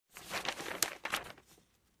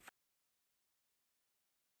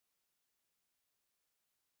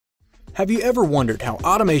Have you ever wondered how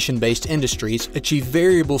automation-based industries achieve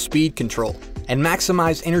variable speed control and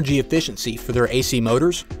maximize energy efficiency for their AC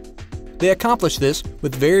motors? They accomplish this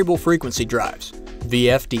with variable frequency drives,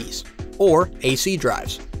 VFDs, or AC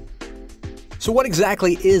drives. So what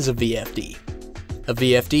exactly is a VFD? A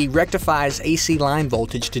VFD rectifies AC line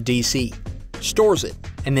voltage to DC, stores it,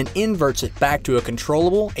 and then inverts it back to a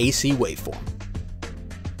controllable AC waveform.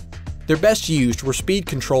 They're best used where speed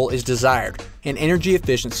control is desired and energy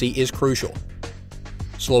efficiency is crucial.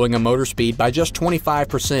 Slowing a motor speed by just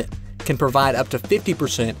 25% can provide up to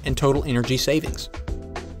 50% in total energy savings.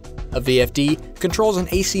 A VFD controls an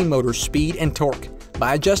AC motor's speed and torque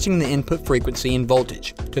by adjusting the input frequency and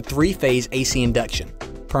voltage to three-phase AC induction,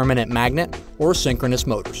 permanent magnet, or synchronous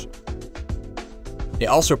motors. They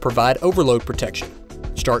also provide overload protection,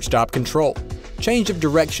 start-stop control, change of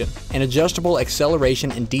direction, and adjustable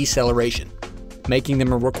acceleration and deceleration, making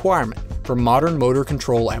them a requirement for modern motor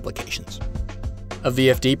control applications. A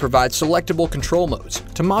VFD provides selectable control modes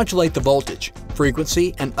to modulate the voltage,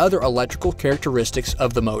 frequency, and other electrical characteristics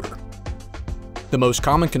of the motor. The most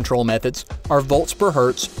common control methods are volts per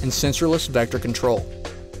hertz and sensorless vector control.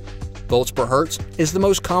 Volts per hertz is the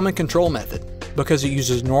most common control method because it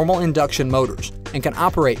uses normal induction motors and can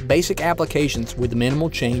operate basic applications with minimal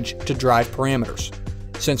change to drive parameters.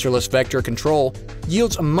 Sensorless vector control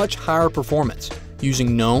yields a much higher performance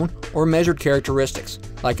using known or measured characteristics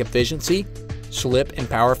like efficiency, slip and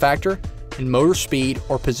power factor, and motor speed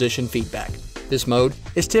or position feedback. This mode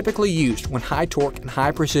is typically used when high torque and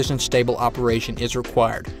high precision stable operation is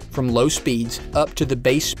required from low speeds up to the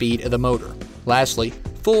base speed of the motor. Lastly,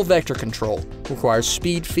 full vector control requires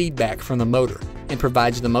speed feedback from the motor and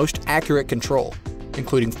provides the most accurate control,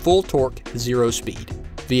 including full torque, zero speed.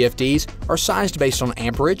 VFDs are sized based on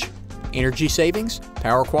amperage, energy savings,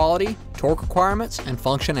 power quality, torque requirements, and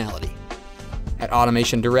functionality. At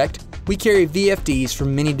Automation Direct, we carry VFDs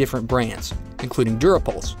from many different brands, including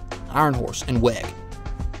Durapulse, Iron Horse, and WEG.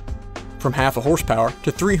 From half a horsepower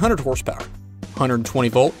to 300 horsepower, 120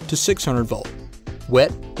 volt to 600 volt,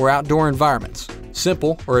 wet or outdoor environments,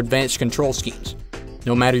 simple or advanced control schemes.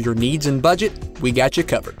 No matter your needs and budget, we got you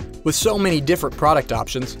covered. With so many different product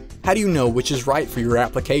options, how do you know which is right for your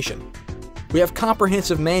application? We have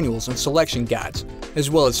comprehensive manuals and selection guides, as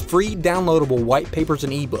well as free downloadable white papers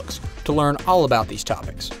and ebooks to learn all about these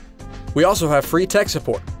topics. We also have free tech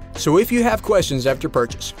support, so if you have questions after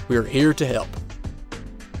purchase, we are here to help.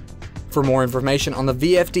 For more information on the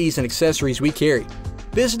VFDs and accessories we carry,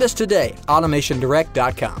 visit us today at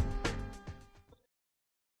AutomationDirect.com.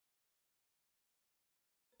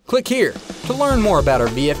 Click here to learn more about our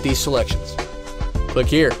VFD selections. Click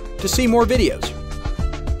here to see more videos.